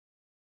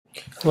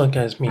Hello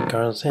guys, me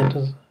Carlos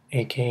Santos,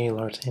 aka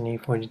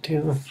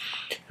LarsAndy42,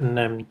 and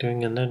I'm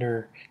doing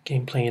another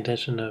gameplay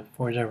edition of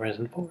Forza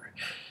Horizon 4.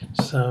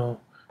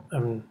 So,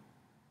 I'm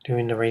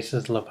doing the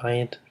races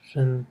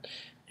Leviathan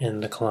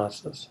and the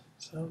Colossus.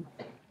 So,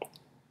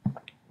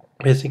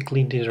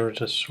 basically these are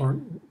just short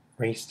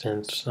race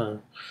stints.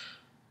 The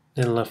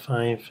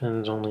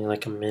Leviathan's only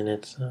like a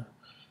minute, so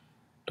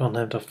don't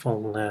have the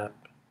full lap,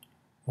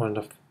 or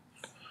the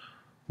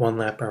one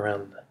lap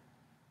around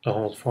the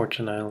whole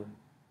Fortune Island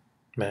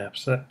map.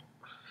 So,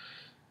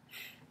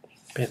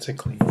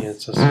 basically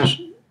it's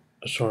just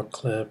a short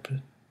clip.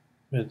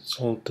 It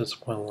sold this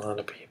by a lot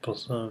of people,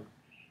 so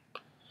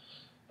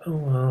oh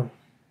well.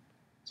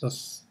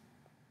 Just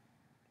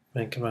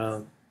think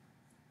about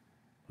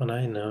what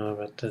I know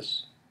about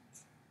this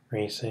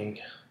racing.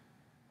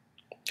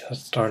 I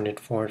started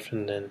fourth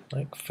and then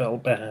like fell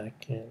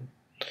back and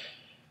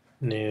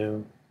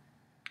knew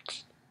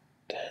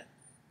that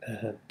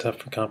had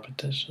tougher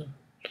competition.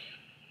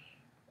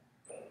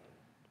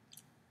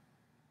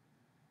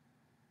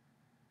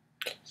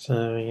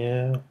 So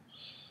yeah,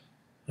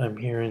 I'm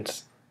here in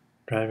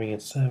driving in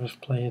 7th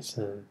place,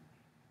 and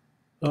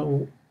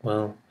oh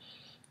well,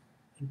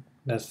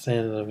 that's the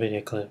end of the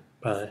video clip.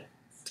 Bye.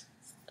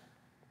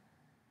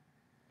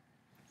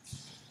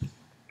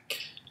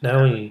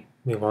 Now we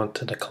move on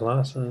to the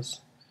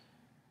Colossus,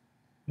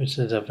 which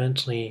is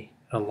eventually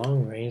a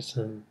long race,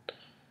 and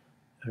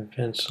I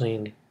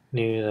eventually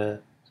knew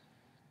that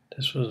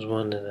this was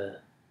one of the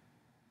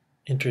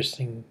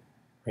interesting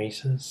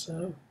races.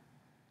 So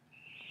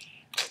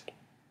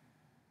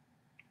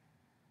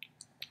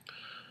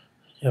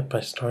yep,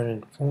 I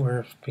started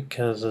fourth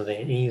because of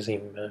the easy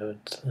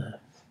modes,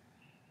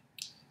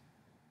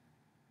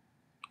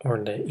 or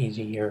the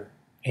easier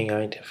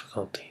AI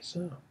difficulty.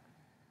 So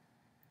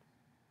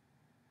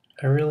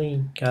I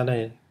really got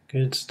a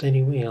good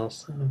steady wheel.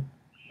 So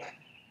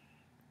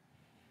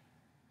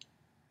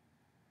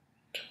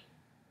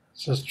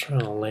just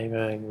trying to lay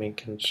back,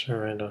 making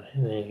sure I don't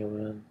hit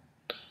anyone.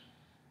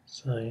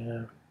 So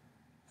yeah,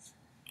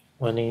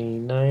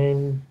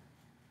 189,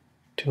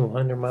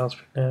 200 miles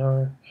per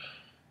hour.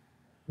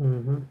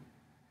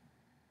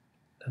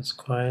 That's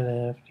quite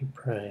a hefty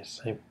price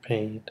I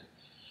paid.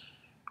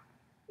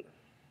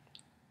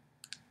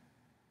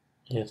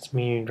 It's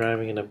me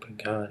driving in a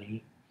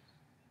Bugatti,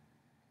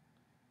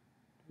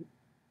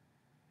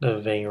 the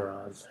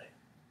Veyron.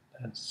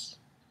 That's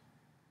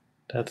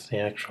that's the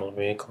actual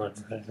vehicle I'm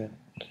driving.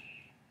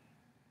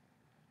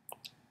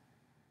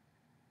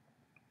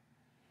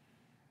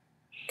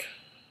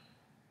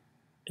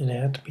 It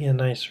had to be a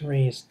nice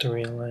race to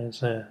realize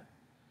that,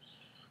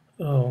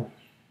 oh,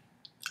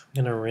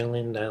 I'm gonna reel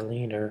in that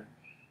leader,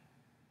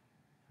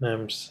 and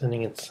I'm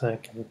sitting in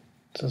second,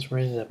 just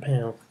ready to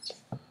pounce.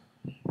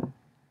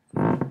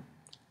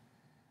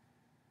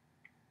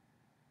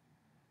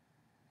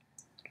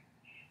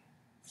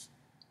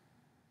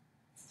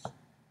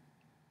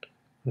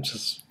 I'm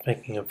just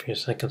taking a few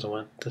seconds of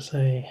what to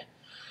say.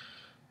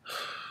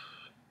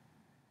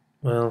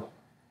 Well,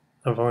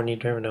 I've already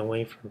driven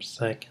away from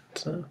second,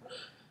 so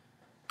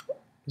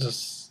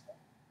just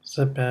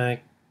sit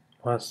back,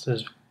 watch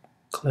this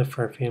clip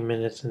for a few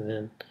minutes, and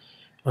then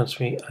once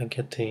I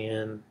get to the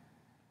end,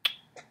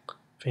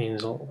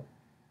 things will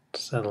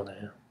settle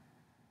down.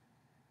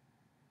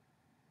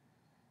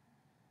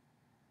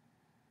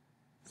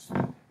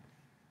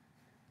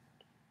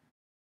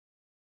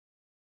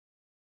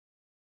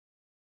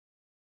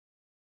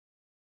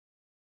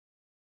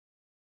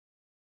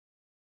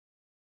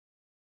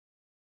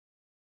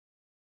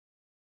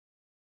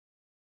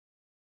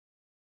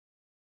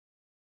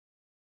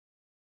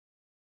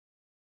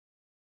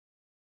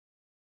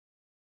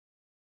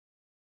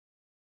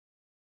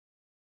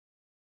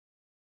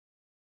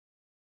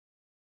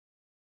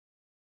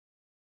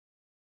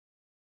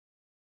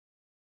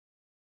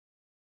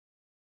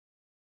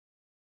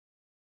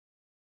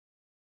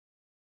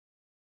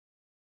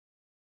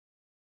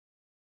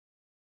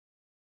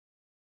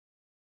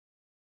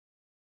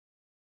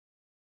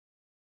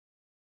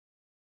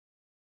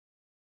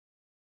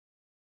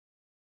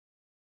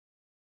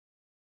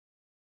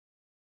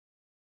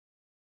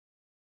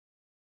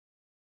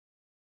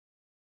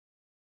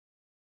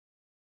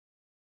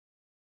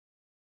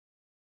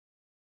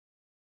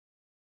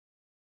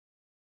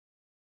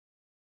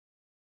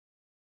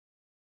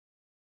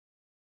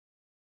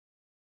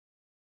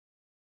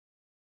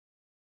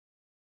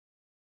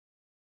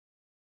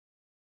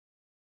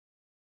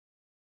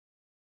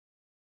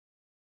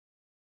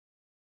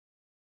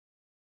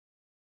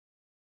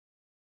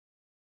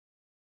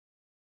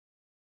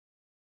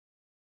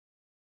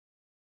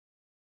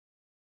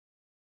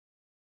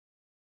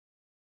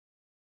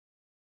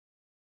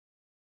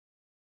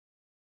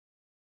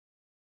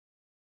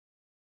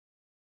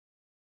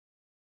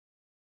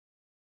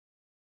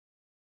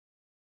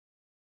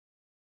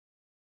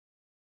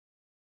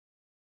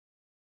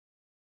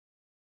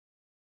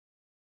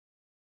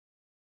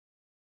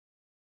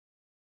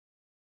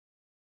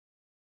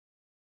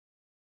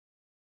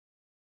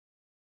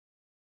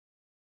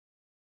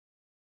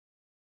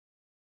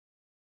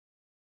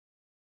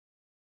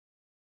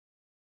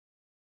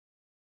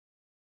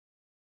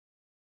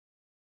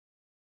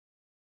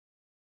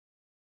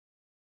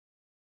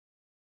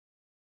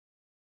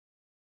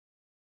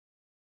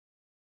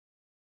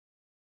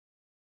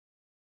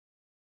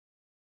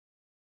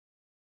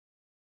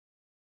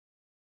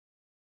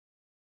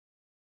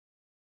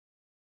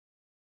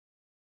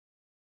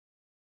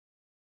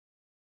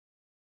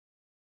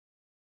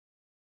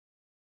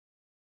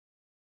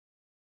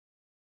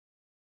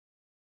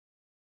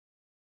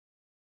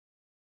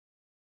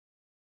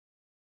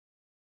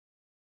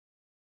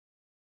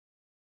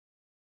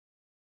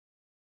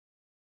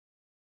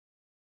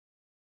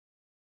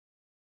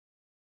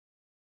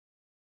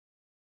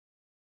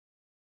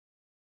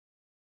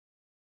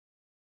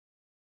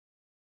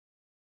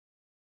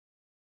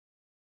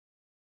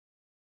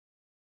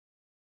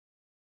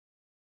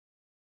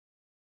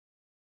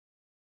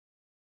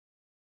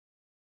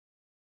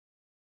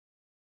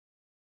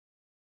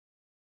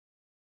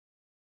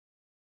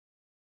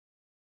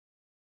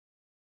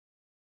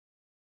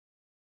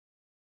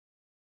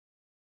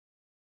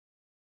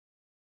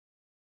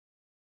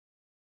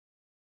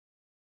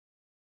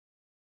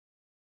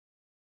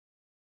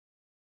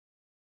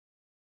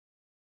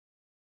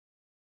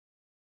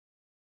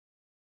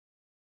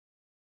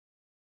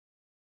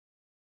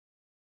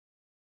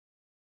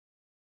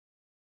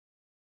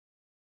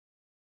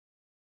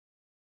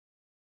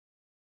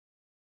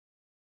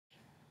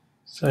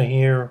 So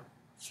here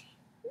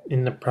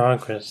in the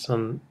progress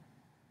on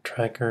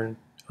tracker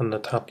on the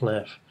top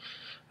left,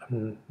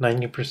 I'm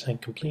 90%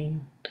 complete.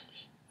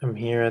 I'm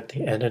here at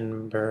the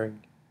Edinburgh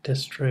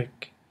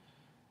district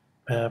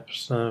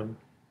maps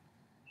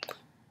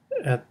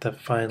at the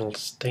final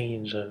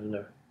stage of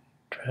the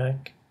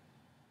track.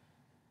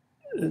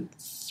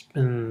 It's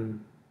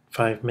been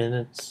 5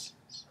 minutes,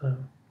 so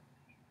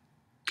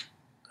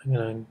I'm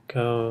gonna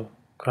go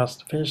across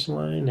the finish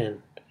line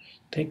and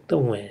take the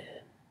win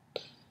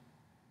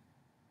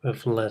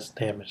with less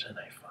damage than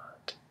I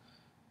thought.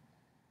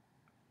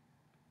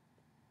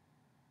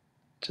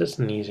 Just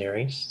an easy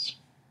race.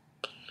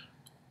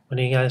 What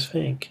do you guys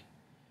think?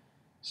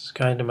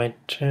 Subscribe to my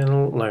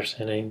channel,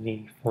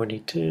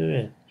 Larson8042,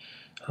 and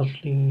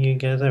hopefully you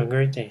guys have a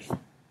great day.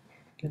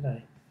 Good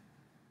night.